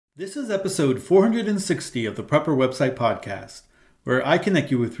This is episode 460 of the Prepper Website Podcast, where I connect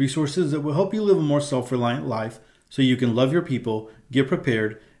you with resources that will help you live a more self-reliant life so you can love your people, get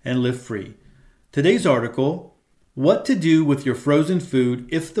prepared, and live free. Today's article, What to Do with Your Frozen Food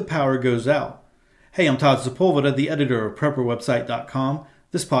If the Power Goes Out. Hey, I'm Todd Sepulveda, the editor of PrepperWebsite.com.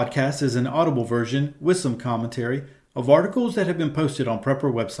 This podcast is an audible version with some commentary of articles that have been posted on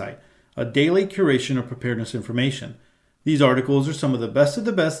Prepper Website, a daily curation of preparedness information. These articles are some of the best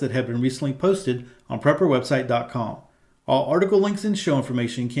that have been recently posted on PrepperWebsite.com. All article links and show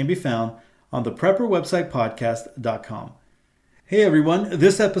information can be found on the PrepperWebsitePodcast.com. Hey everyone,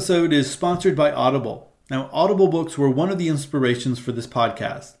 this episode is sponsored by Audible. Now, Audible books were one of the inspirations for this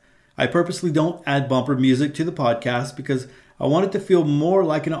podcast. I purposely don't add bumper music to the podcast because I want it to feel more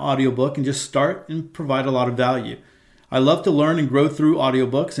like an audiobook and just start and provide a lot of value. I love to learn and grow through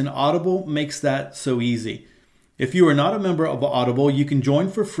audiobooks, and Audible makes that so easy. If you are not a member of Audible, you can join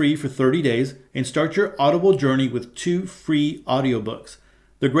for free for 30 days and start your Audible journey with 2 free audiobooks.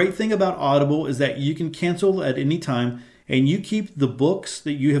 The great thing about Audible is that you can cancel at any time and you keep the books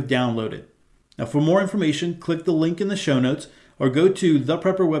that you have downloaded. Now, for more information, click the link in the show notes or go to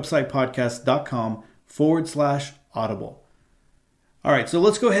theprepperwebsitepodcast.com/audible. All right, so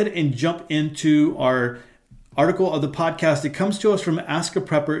let's go ahead and jump into our article of the podcast. It comes to us from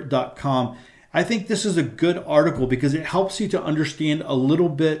askaprepper.com. I think this is a good article because it helps you to understand a little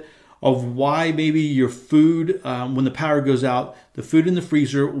bit of why maybe your food, when the power goes out, the food in the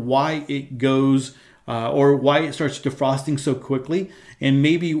freezer, why it goes or why it starts defrosting so quickly, and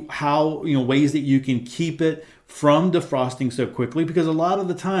maybe how, ways that you can keep it from defrosting so quickly. Because a lot of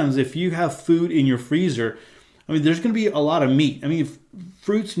the times, if you have food in your freezer, there's going to be a lot of meat.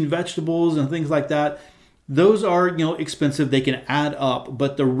 Fruits and vegetables and things like that. Those are, expensive. They can add up.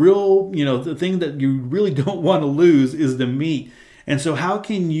 But the real, the thing that you really don't want to lose is the meat. And so how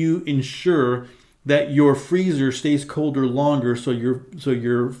can you ensure that your freezer stays colder longer so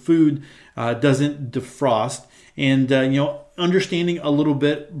your food doesn't defrost? And, understanding a little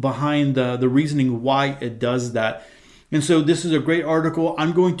bit behind the reasoning why it does that. And so this is a great article.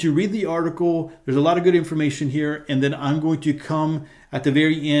 I'm going to read the article. There's a lot of good information here. And then I'm going to come at the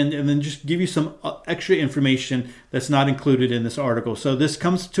very end and then just give you some extra information that's not included in this article. So this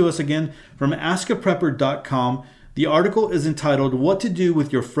comes to us again from askaprepper.com. The article is entitled, What to Do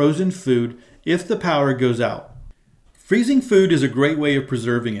with Your Frozen Food If the Power Goes Out. Freezing food is a great way of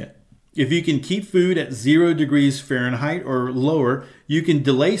preserving it. If you can keep food at 0 degrees Fahrenheit or lower, you can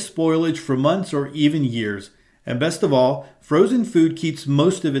delay spoilage for months or even years. And best of all, frozen food keeps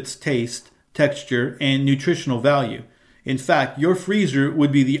most of its taste, texture, and nutritional value. In fact, your freezer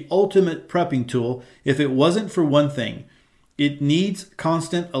would be the ultimate prepping tool if it wasn't for one thing. It needs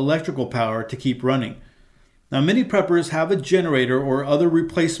constant electrical power to keep running. Now, many preppers have a generator or other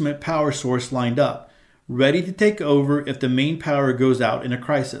replacement power source lined up, ready to take over if the main power goes out in a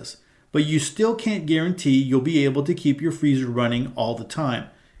crisis. But you still can't guarantee you'll be able to keep your freezer running all the time.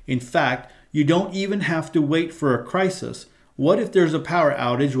 In fact, you don't even have to wait for a crisis. What if there's a power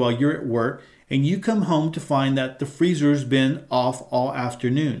outage while you're at work and you come home to find that the freezer's been off all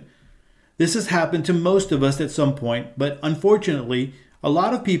afternoon? This has happened to most of us at some point, but unfortunately, a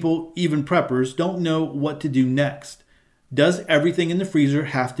lot of people, even preppers, don't know what to do next. Does everything in the freezer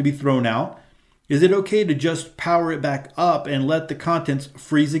have to be thrown out? Is it okay to just power it back up and let the contents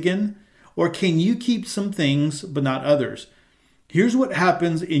freeze again? Or can you keep some things but not others? Here's what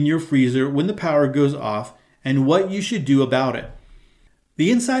happens in your freezer when the power goes off and what you should do about it. The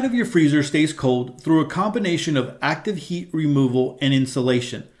inside of your freezer stays cold through a combination of active heat removal and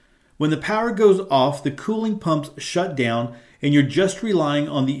insulation. When the power goes off, the cooling pumps shut down and you're just relying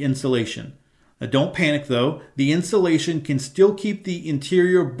on the insulation. Now, don't panic though. The insulation can still keep the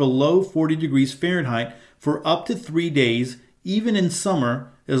interior below 40 degrees Fahrenheit for up to 3 days, even in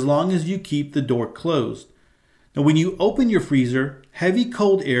summer, as long as you keep the door closed. Now, when you open your freezer, heavy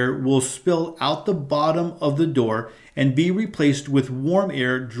cold air will spill out the bottom of the door and be replaced with warm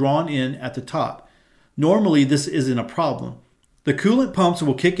air drawn in at the top. Normally, this isn't a problem. The coolant pumps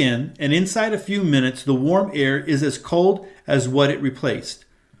will kick in, and inside a few minutes, the warm air is as cold as what it replaced.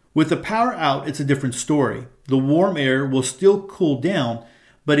 With the power out, it's a different story. The warm air will still cool down,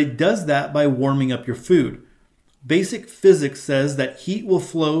 but it does that by warming up your food. Basic physics says that heat will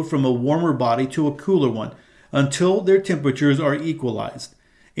flow from a warmer body to a cooler one, until their temperatures are equalized.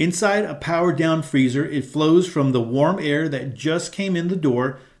 Inside a powered-down freezer, it flows from the warm air that just came in the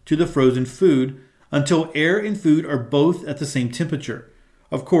door to the frozen food until air and food are both at the same temperature.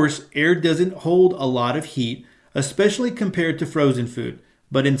 Of course, air doesn't hold a lot of heat, especially compared to frozen food,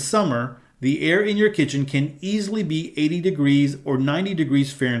 but in summer, the air in your kitchen can easily be 80 degrees or 90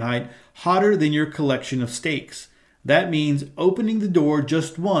 degrees Fahrenheit hotter than your collection of steaks. That means opening the door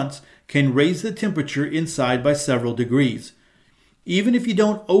just once can raise the temperature inside by several degrees. Even if you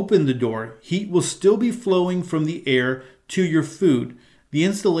don't open the door, heat will still be flowing from the air to your food. The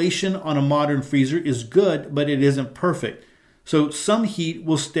installation on a modern freezer is good, but it isn't perfect. So some heat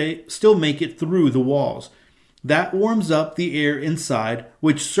will still make it through the walls. That warms up the air inside,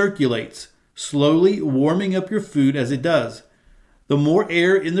 which circulates, slowly warming up your food as it does. The more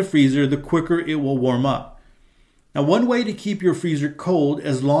air in the freezer, the quicker it will warm up. Now, one way to keep your freezer cold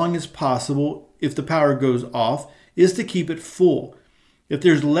as long as possible if the power goes off is to keep it full. If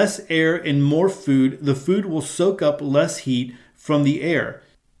there's less air and more food, the food will soak up less heat from the air.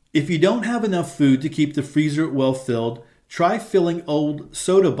 If you don't have enough food to keep the freezer well filled, try filling old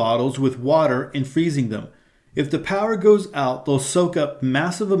soda bottles with water and freezing them. If the power goes out, they'll soak up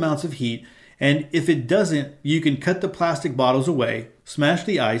massive amounts of heat, and if it doesn't, you can cut the plastic bottles away, smash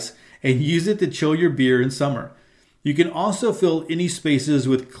the ice, and use it to chill your beer in summer. You can also fill any spaces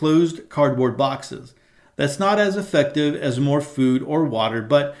with closed cardboard boxes. That's not as effective as more food or water,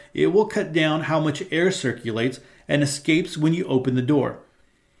 but it will cut down how much air circulates and escapes when you open the door.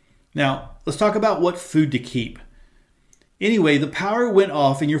 Now, let's talk about what food to keep. Anyway, the power went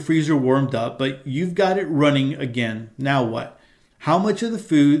off and your freezer warmed up, but you've got it running again. Now what? How much of the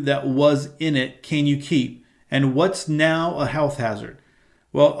food that was in it can you keep? And what's now a health hazard?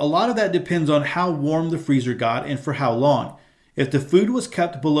 Well, a lot of that depends on how warm the freezer got and for how long. If the food was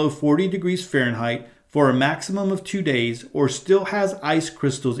kept below 40 degrees Fahrenheit for a maximum of 2 days or still has ice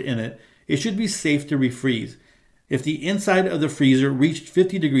crystals in it, it should be safe to refreeze. If the inside of the freezer reached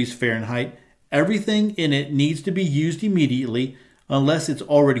 50 degrees Fahrenheit, everything in it needs to be used immediately unless it's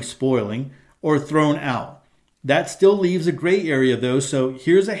already spoiling or thrown out. That still leaves a gray area though, so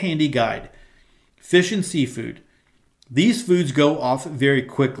here's a handy guide. Fish and seafood. These foods go off very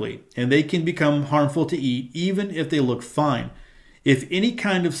quickly and they can become harmful to eat even if they look fine. If any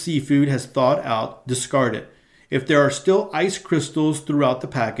kind of seafood has thawed out, discard it. If there are still ice crystals throughout the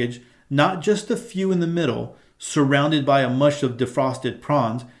package, not just a few in the middle, surrounded by a mush of defrosted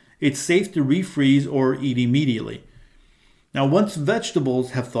prawns, it's safe to refreeze or eat immediately. Now, once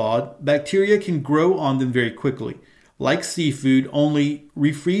vegetables have thawed, bacteria can grow on them very quickly. Like seafood, only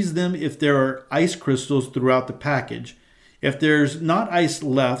refreeze them if there are ice crystals throughout the package. If there's not ice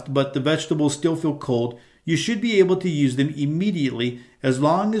left, but the vegetables still feel cold, you should be able to use them immediately as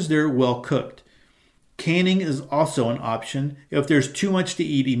long as they're well cooked. Canning is also an option if there's too much to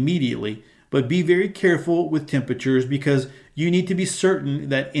eat immediately, but be very careful with temperatures because you need to be certain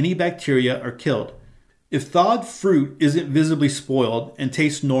that any bacteria are killed. If thawed fruit isn't visibly spoiled and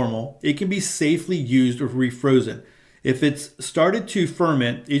tastes normal, it can be safely used or refrozen. If it's started to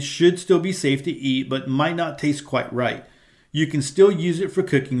ferment, it should still be safe to eat but might not taste quite right. You can still use it for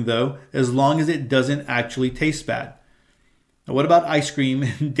cooking though, as long as it doesn't actually taste bad. Now, what about ice cream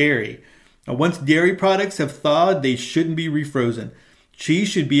and dairy? Now, once dairy products have thawed, they shouldn't be refrozen. Cheese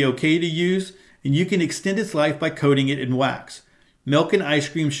should be okay to use, and you can extend its life by coating it in wax. Milk and ice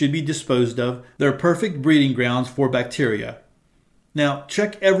cream should be disposed of. They're perfect breeding grounds for bacteria. Now,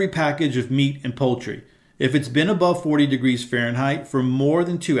 check every package of meat and poultry. If it's been above 40 degrees Fahrenheit for more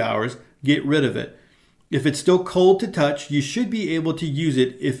than 2 hours, get rid of it. If it's still cold to touch, you should be able to use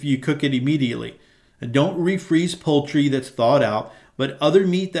it if you cook it immediately. Don't refreeze poultry that's thawed out, but other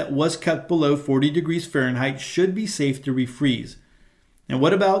meat that was kept below 40 degrees Fahrenheit should be safe to refreeze. And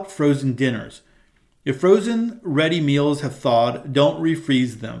what about frozen dinners? If frozen ready meals have thawed, don't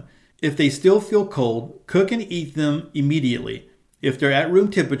refreeze them. If they still feel cold, cook and eat them immediately. If they're at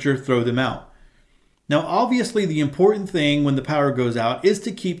room temperature, throw them out. Now, obviously, the important thing when the power goes out is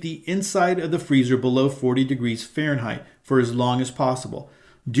to keep the inside of the freezer below 40 degrees Fahrenheit for as long as possible.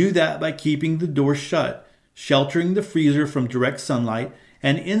 Do that by keeping the door shut, sheltering the freezer from direct sunlight,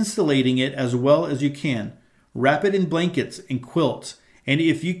 and insulating it as well as you can. Wrap it in blankets and quilts. And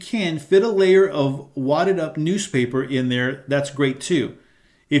if you can, fit a layer of wadded up newspaper in there, that's great too.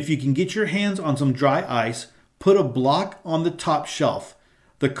 If you can get your hands on some dry ice, put a block on the top shelf.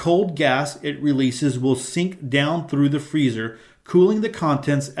 The cold gas it releases will sink down through the freezer, cooling the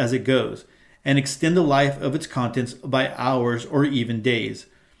contents as it goes, and extend the life of its contents by hours or even days.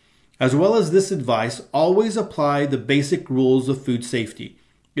 As well as this advice, always apply the basic rules of food safety.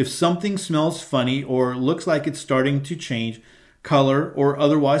 If something smells funny or looks like it's starting to change color or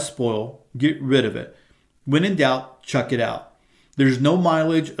otherwise spoil, get rid of it. When in doubt, chuck it out. There's no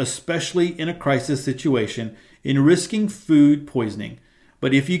mileage, especially in a crisis situation, in risking food poisoning.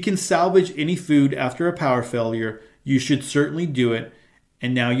 But if you can salvage any food after a power failure, you should certainly do it,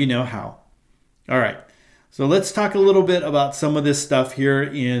 and now you know how. All right. So let's talk a little bit about some of this stuff here,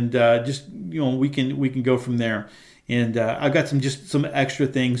 and just we can go from there. And I've got some extra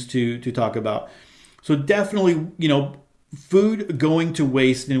things to talk about. So definitely, food going to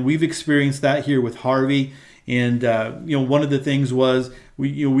waste, and we've experienced that here with Harvey. And one of the things was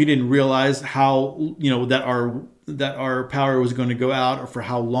we didn't realize how that our power was going to go out, or for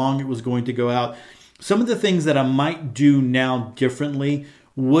how long it was going to go out. Some of the things that I might do now differently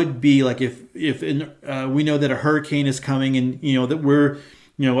would be like if we know that a hurricane is coming, and that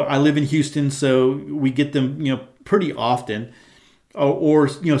I live in Houston, so we get them pretty often, or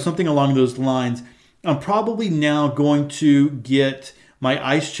something along those lines. I'm probably now going to get my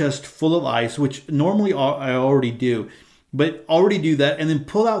ice chest full of ice, which normally I already do, but already do that, and then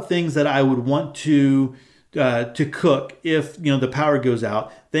pull out things that I would want to cook if the power goes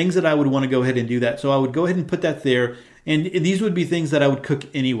out. Things that I would want to go ahead and do that. So I would go ahead and put that there, and these would be things that I would cook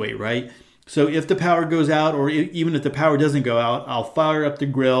anyway, right? So if the power goes out, or even if the power doesn't go out, I'll fire up the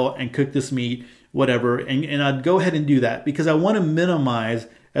grill and cook this meat, whatever, and I'd go ahead and do that because I want to minimize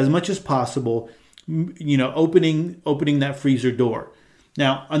as much as possible, opening that freezer door.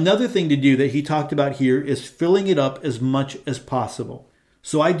 Now, another thing to do that he talked about here is filling it up as much as possible.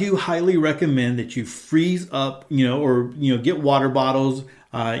 So I do highly recommend that you freeze up, or get water bottles,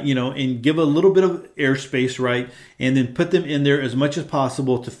 and give a little bit of airspace, right? And then put them in there as much as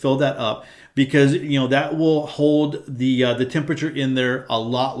possible to fill that up, because that will hold the temperature in there a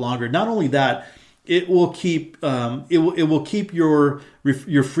lot longer. Not only that, it will keep it will keep your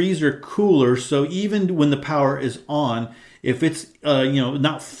freezer cooler. So even when the power is on, if it's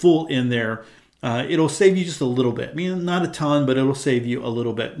not full in there, it'll save you just a little bit. I mean, not a ton, but it'll save you a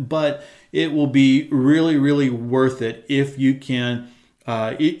little bit. But it will be really, really worth it if you can.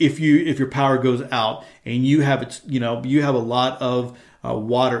 If your power goes out and you have you have a lot of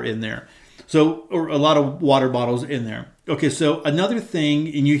water in there, or a lot of water bottles in there. Okay, so another thing,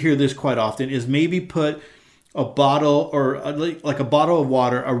 and you hear this quite often, is maybe put a bottle, or like a bottle of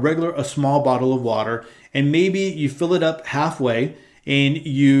water, a small bottle of water, and maybe you fill it up halfway and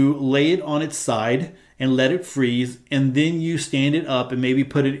you lay it on its side and let it freeze, and then you stand it up and maybe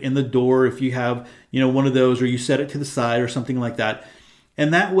put it in the door if you have one of those, or you set it to the side or something like that.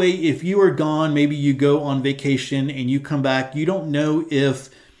 And that way, if you are gone, maybe you go on vacation and you come back, you don't know if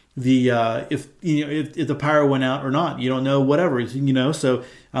if the power went out or not. You don't know, whatever, so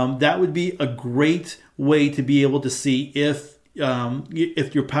that would be a great way to be able to see if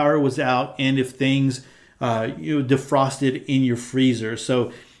your power was out and if things defrosted in your freezer.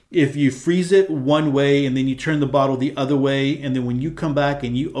 So if you freeze it one way and then you turn the bottle the other way, and then when you come back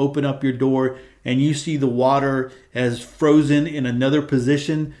and you open up your door and you see the water as frozen in another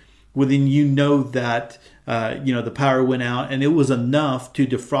position, well, then that the power went out, and it was enough to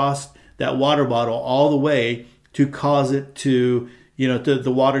defrost that water bottle all the way to cause it to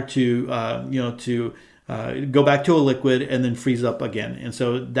the water to go back to a liquid and then freeze up again. And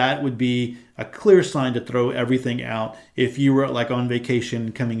so that would be a clear sign to throw everything out if you were like on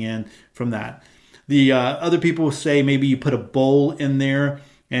vacation coming in from that. The other people say maybe you put a bowl in there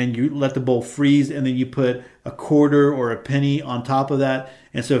and you let the bowl freeze, and then you put a quarter or a penny on top of that.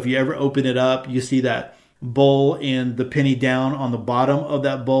 And so if you ever open it up, you see that bowl and the penny down on the bottom of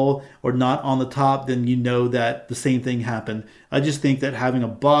that bowl, or not on the top, then you know that the same thing happened. I just think that having a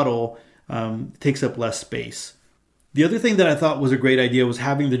bottle takes up less space. The other thing that I thought was a great idea was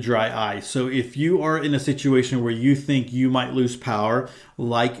having the dry ice. So if you are in a situation where you think you might lose power,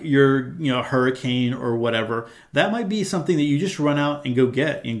 like your hurricane or whatever, that might be something that you just run out and go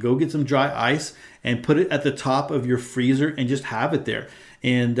get some dry ice and put it at the top of your freezer and just have it there.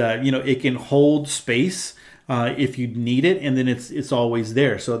 And it can hold space if you need it, and then it's always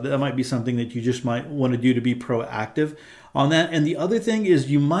there. So that might be something that you just might want to do to be proactive on that. And the other thing is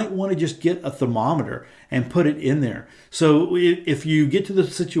you might want to just get a thermometer and put it in there. So if you get to the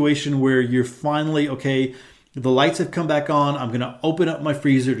situation where you're finally, okay, the lights have come back on, I'm going to open up my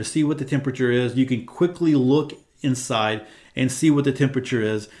freezer to see what the temperature is, you can quickly look inside and see what the temperature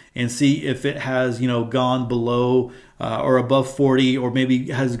is, and see if it has gone below or above 40, or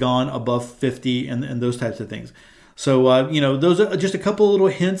maybe has gone above 50, and those types of things. So those are just a couple of little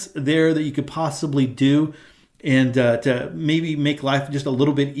hints there that you could possibly do, and to maybe make life just a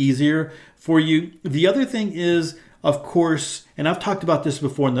little bit easier for you. The other thing is, of course, and I've talked about this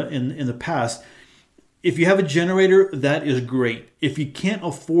before in the past, if you have a generator, that is great. If you can't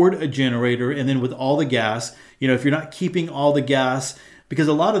afford a generator, and then with all the gas, if you're not keeping all the gas, because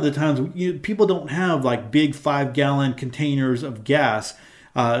a lot of the times people don't have like big 5-gallon containers of gas,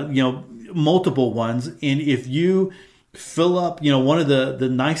 multiple ones. And if you fill up, one of the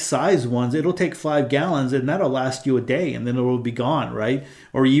nice size ones. It'll take 5 gallons, and that'll last you a day, and then it will be gone, right?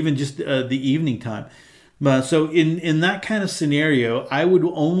 Or even just the evening time. So in that kind of scenario, I would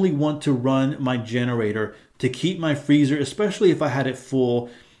only want to run my generator to keep my freezer, especially if I had it full.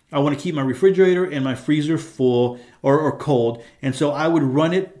 I want to keep my refrigerator and my freezer full or cold. And so I would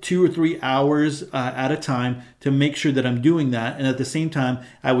run it 2 or 3 hours at a time to make sure that I'm doing that. And at the same time,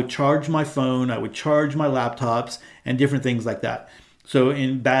 I would charge my phone, I would charge my laptops and different things like that. So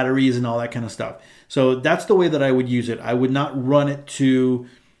in batteries and all that kind of stuff. So that's the way that I would use it. I would not run it to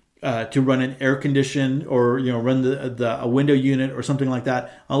run an air condition or run a window unit or something like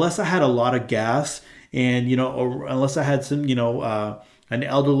that, unless I had a lot of gas and or unless I had some an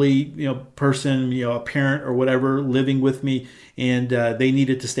elderly person, a parent or whatever living with me, and they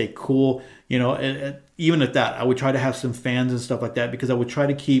needed to stay cool. Even at that, I would try to have some fans and stuff like that, because I would try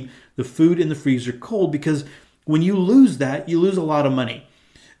to keep the food in the freezer cold, because when you lose that, you lose a lot of money.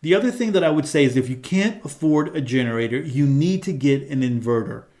 The other thing that I would say is, if you can't afford a generator, you need to get an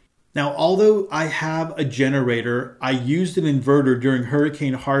inverter. Now, although I have a generator, I used an inverter during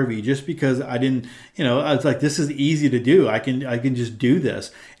Hurricane Harvey just because I didn't, I was like, this is easy to do. I can just do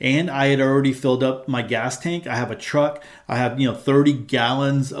this. And I had already filled up my gas tank. I have a truck. I have, 30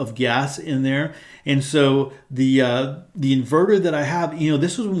 gallons of gas in there. And so the inverter that I have,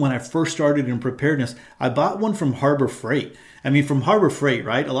 this was when I first started in preparedness. I bought one from Harbor Freight. From Harbor Freight,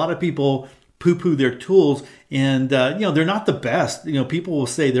 right? A lot of people poo-poo their tools, and they're not the best. People will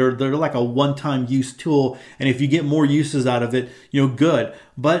say they're like a one-time use tool, and if you get more uses out of it, good.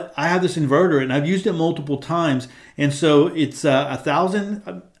 But I have this inverter, and I've used it multiple times, and so it's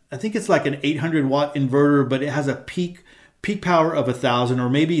 1,000. I think it's like an 800 watt inverter, but it has a peak power of 1,000,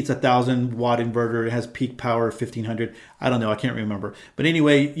 or maybe it's 1,000 watt inverter. It has peak power of 1,500. I don't know. I can't remember. But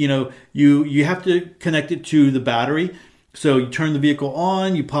anyway, you have to connect it to the battery. So you turn the vehicle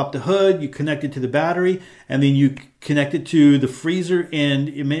on, you pop the hood, you connect it to the battery, and then you connect it to the freezer, and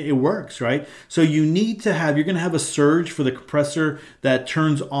it works, right? So you're going to have a surge for the compressor that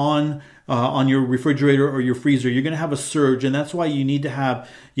turns on your refrigerator or your freezer. You're going to have a surge, and that's why you need to have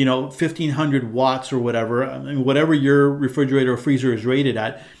 1,500 watts or whatever, whatever your refrigerator or freezer is rated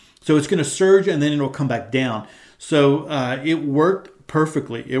at. So it's going to surge, and then it'll come back down. So it worked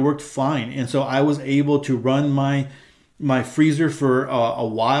perfectly. It worked fine, and so I was able to run my freezer for a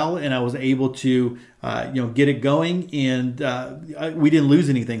while, and I was able to get it going, and we didn't lose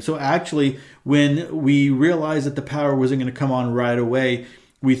anything. So actually, when we realized that the power wasn't going to come on right away,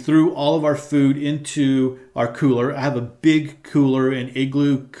 we threw all of our food into our cooler. I have a big cooler, an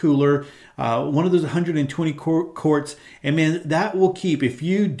Igloo cooler, one of those 120 quarts, and man, that will keep, if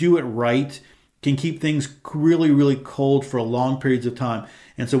you do it right, can keep things really, really cold for long periods of time.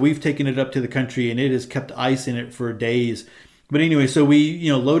 And so we've taken it up to the country, and it has kept ice in it for days. But anyway, so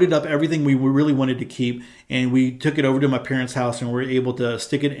we loaded up everything we really wanted to keep, and we took it over to my parents' house, and we were able to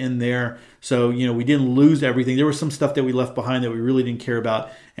stick it in there. So we didn't lose everything. There was some stuff that we left behind that we really didn't care about,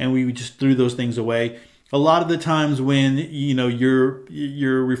 and we just threw those things away. A lot of the times when your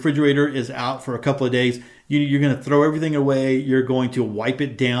refrigerator is out for a couple of days, you're going to throw everything away. You're going to wipe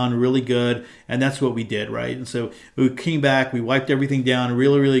it down really good, and that's what we did, right? And so we came back, we wiped everything down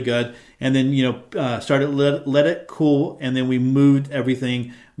really, really good, and then started let it cool, and then we moved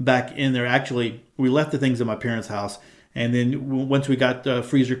everything back in there. Actually, we left the things at my parents' house, and then once we got the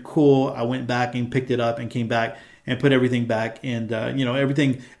freezer cool, I went back and picked it up and came back and put everything back, and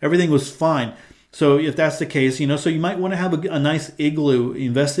everything was fine. So if that's the case, so you might want to have a nice Igloo,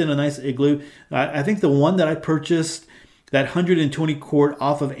 invest in a nice Igloo. I think the one that I purchased, that 120 quart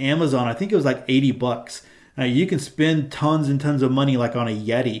off of Amazon, I think it was like $80. You can spend tons and tons of money like on a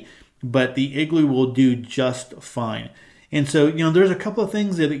Yeti, but the Igloo will do just fine. And so, there's a couple of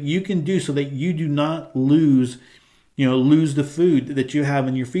things that you can do so that you do not lose the food that you have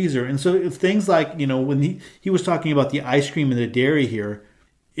in your freezer. And so if things like, when he was talking about the ice cream and the dairy here,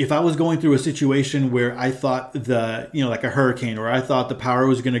 if I was going through a situation where I thought like a hurricane, or I thought the power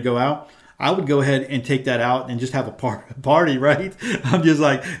was going to go out, I would go ahead and take that out and just have a party, right? I'm just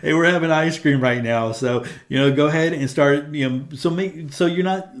like, hey, we're having ice cream right now. So, go ahead and start, so you're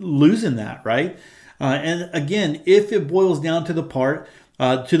not losing that, right? And again, if it boils down to the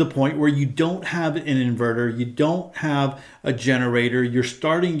point where you don't have an inverter, you don't have a generator, you're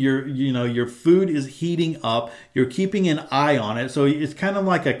starting your food is heating up, you're keeping an eye on it. So it's kind of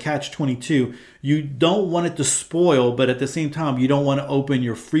like a catch-22. You don't want it to spoil, but at the same time, you don't want to open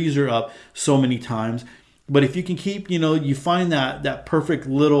your freezer up so many times. But if you can keep, you find that perfect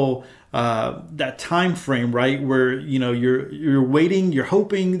little that time frame, right, where you're waiting, you're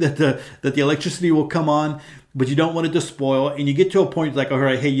hoping that the electricity will come on, but you don't want it to spoil. And you get to a point like, all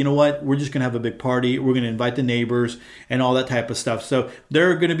right, hey, you know what? We're just going to have a big party. We're going to invite the neighbors and all that type of stuff. So there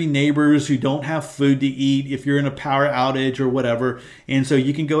are going to be neighbors who don't have food to eat if you're in a power outage or whatever. And so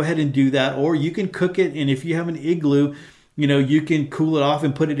you can go ahead and do that, or you can cook it. And if you have an igloo, you can cool it off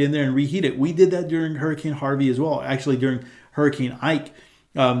and put it in there and reheat it. We did that during Hurricane Harvey as well. Actually, during Hurricane Ike,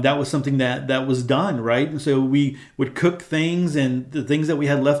 that was something that was done, right? And so we would cook things, and the things that we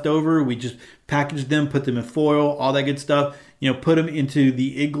had left over, we just packaged them, put them in foil, all that good stuff, put them into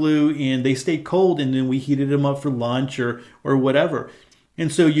the igloo, and they stayed cold, and then we heated them up for lunch or whatever.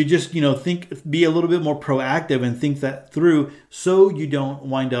 And so you just, be a little bit more proactive and think that through, so you don't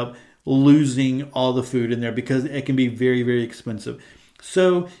wind up losing all the food in there, because it can be very, very expensive.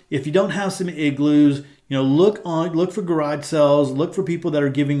 So if you don't have some igloos, look for garage sales, look for people that are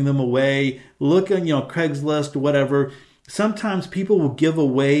giving them away, look on, Craigslist, whatever. Sometimes people will give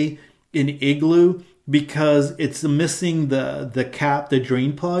away an igloo because it's missing the cap, the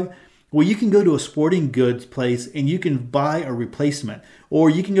drain plug. Well, you can go to a sporting goods place and you can buy a replacement, or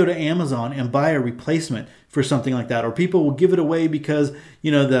you can go to Amazon and buy a replacement for something like that. Or people will give it away because,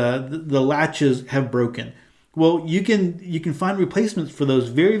 the latches have broken. Well, you can find replacements for those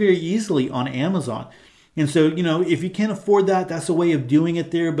very, very easily on Amazon. And so, if you can't afford that, that's a way of doing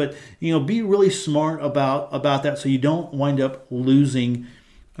it there. But, be really smart about that, so you don't wind up losing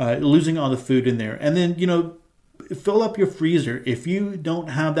all the food in there. And then, fill up your freezer. If you don't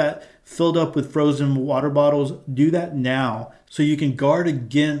have that filled up with frozen water bottles, do that now, so you can guard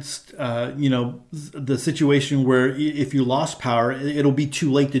against, the situation where if you lost power, it'll be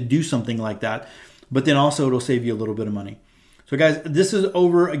too late to do something like that. But then also it'll save you a little bit of money. So guys, this is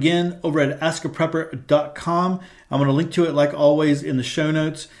over at askaprepper.com. I'm going to link to it like always in the show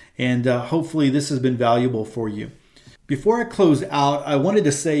notes, and hopefully this has been valuable for you. Before I close out, I wanted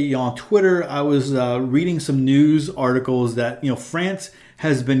to say, on Twitter, I was reading some news articles that, France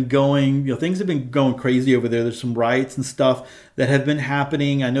has been going, things have been going crazy over there. There's some riots and stuff that have been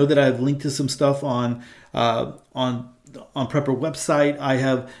happening. I know that I've linked to some stuff on Prepper website. I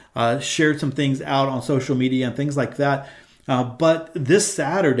have shared some things out on social media and things like that. But this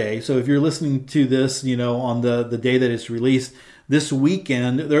Saturday, so if you're listening to this, on the day that it's released, this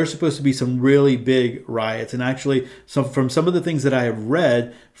weekend, there are supposed to be some really big riots. And actually, from some of the things that I have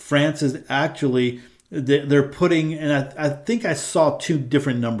read, France is actually, they're putting, and I think I saw two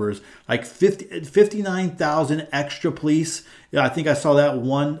different numbers, like 59,000 extra police. I think I saw that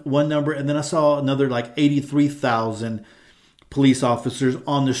one number, and then I saw another like 83,000 police officers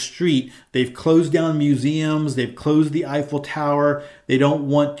on the street. They've closed down museums. They've closed the Eiffel Tower. They don't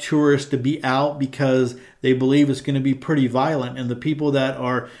want tourists to be out because they believe it's going to be pretty violent. And the people that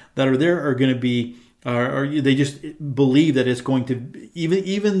are there are going to be, or they just believe that it's going to,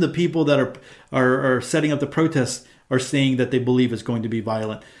 even the people that are setting up the protests are saying that they believe it's going to be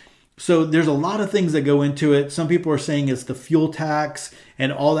violent. So there's a lot of things that go into it. Some people are saying it's the fuel tax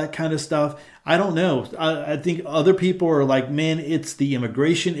and all that kind of stuff. I don't know. I think other people are like, man, it's the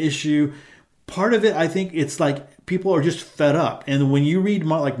immigration issue. Part of it, I think it's like people are just fed up. And when you read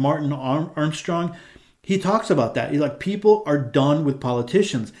like Martin Armstrong, he talks about that. He's like, people are done with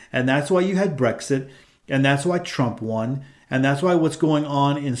politicians. And that's why you had Brexit. And that's why Trump won. And that's why what's going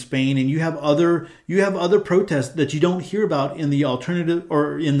on in Spain, and you have other protests that you don't hear about in the alternative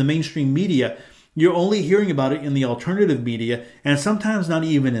or in the mainstream media. You're only hearing about it in the alternative media, and sometimes not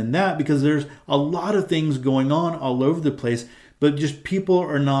even in that, because there's a lot of things going on all over the place, but just people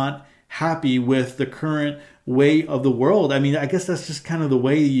are not happy with the current way of the world. I mean, I guess that's just kind of the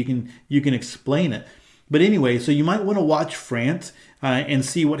way you can explain it. But anyway, so you might want to watch France and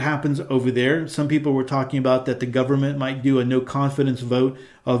see what happens over there. Some people were talking about that the government might do a no confidence vote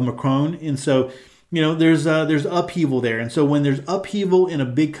of Macron. And so, there's upheaval there. And so when there's upheaval in a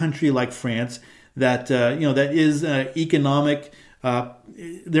big country like France, that is economic,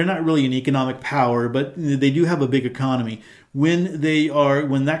 they're not really an economic power, but they do have a big economy. When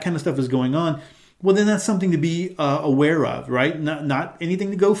that kind of stuff is going on, well, then that's something to be aware of, right? Not anything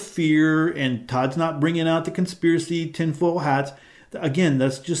to go fear, and Todd's not bringing out the conspiracy tinfoil hats. Again,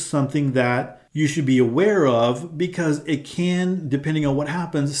 that's just something that you should be aware of, because it can, depending on what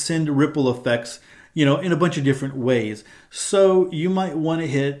happens, send ripple effects, in a bunch of different ways. So you might want to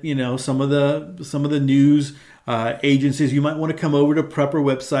hit, some of the news agencies. You might want to come over to Prepper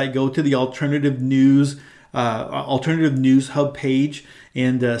website, go to the alternative news hub page,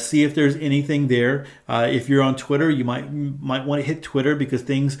 and see if there's anything there. If you're on Twitter, you might want to hit Twitter, because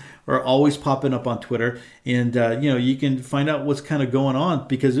things are always popping up on Twitter, and you can find out what's kind of going on,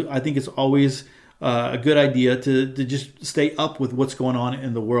 because I think it's always a good idea to just stay up with what's going on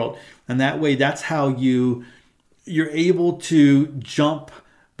in the world. And that way, that's how you you're able to jump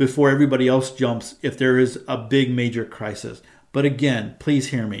before everybody else jumps if there is a big major crisis. But again, please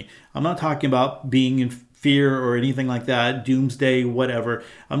hear me. I'm not talking about being in fear or anything like that, doomsday, whatever.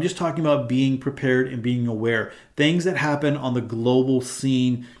 I'm just talking about being prepared and being aware. Things that happen on the global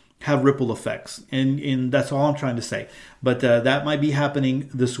scene have ripple effects, and that's all I'm trying to say. But that might be happening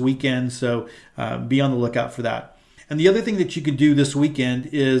this weekend, so be on the lookout for that. And the other thing that you can do this weekend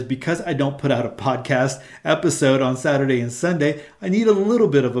is, because I don't put out a podcast episode on Saturday and Sunday, I need a little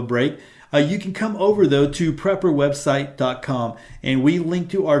bit of a break. You can come over, though, to prepperwebsite.com, and we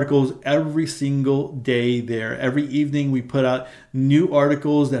link to articles every single day there. Every evening we put out new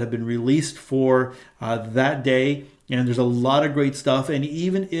articles that have been released for that day. And there's a lot of great stuff. And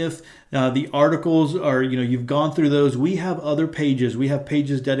even if the articles are, you've gone through those, we have other pages. We have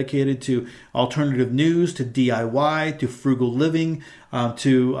pages dedicated to alternative news, to DIY, to frugal living,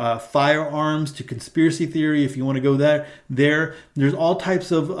 to firearms, to conspiracy theory. If you want to go there, there's all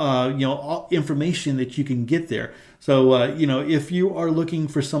types of, information that you can get there. So, if you are looking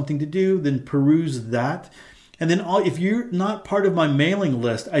for something to do, then peruse that. And then if you're not part of my mailing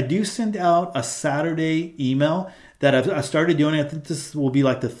list, I do send out a Saturday email that I started doing. I think this will be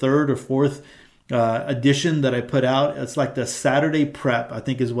like the third or fourth edition that I put out. It's like the Saturday prep, I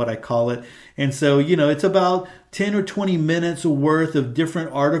think is what I call it. And so, it's about 10 or 20 minutes worth of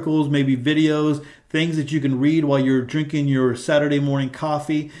different articles, maybe videos, things that you can read while you're drinking your Saturday morning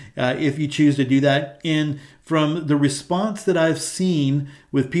coffee, if you choose to do that. And from the response that I've seen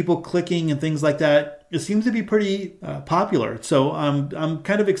with people clicking and things like that, it seems to be pretty popular. So I'm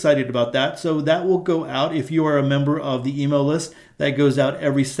kind of excited about that. So that will go out if you are a member of the email list. That goes out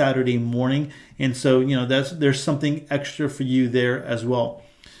every Saturday morning. And so, there's something extra for you there as well.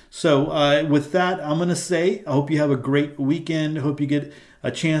 So with that, I'm going to say, I hope you have a great weekend. I hope you get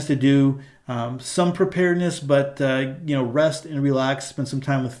a chance to do some preparedness, but, rest and relax, spend some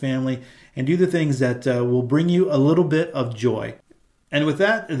time with family, and do the things that will bring you a little bit of joy. And with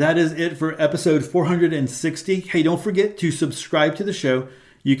that, that is it for episode 460. Hey, don't forget to subscribe to the show.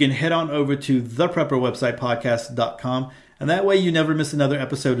 You can head on over to theprepperwebsitepodcast.com, and that way you never miss another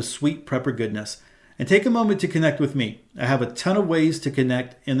episode of Sweet Prepper Goodness. And take a moment to connect with me. I have a ton of ways to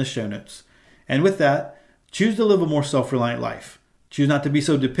connect in the show notes. And with that, choose to live a more self-reliant life. Choose not to be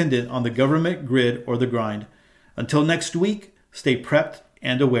so dependent on the government, grid, or the grind. Until next week, stay prepped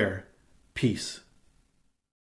and aware. Peace.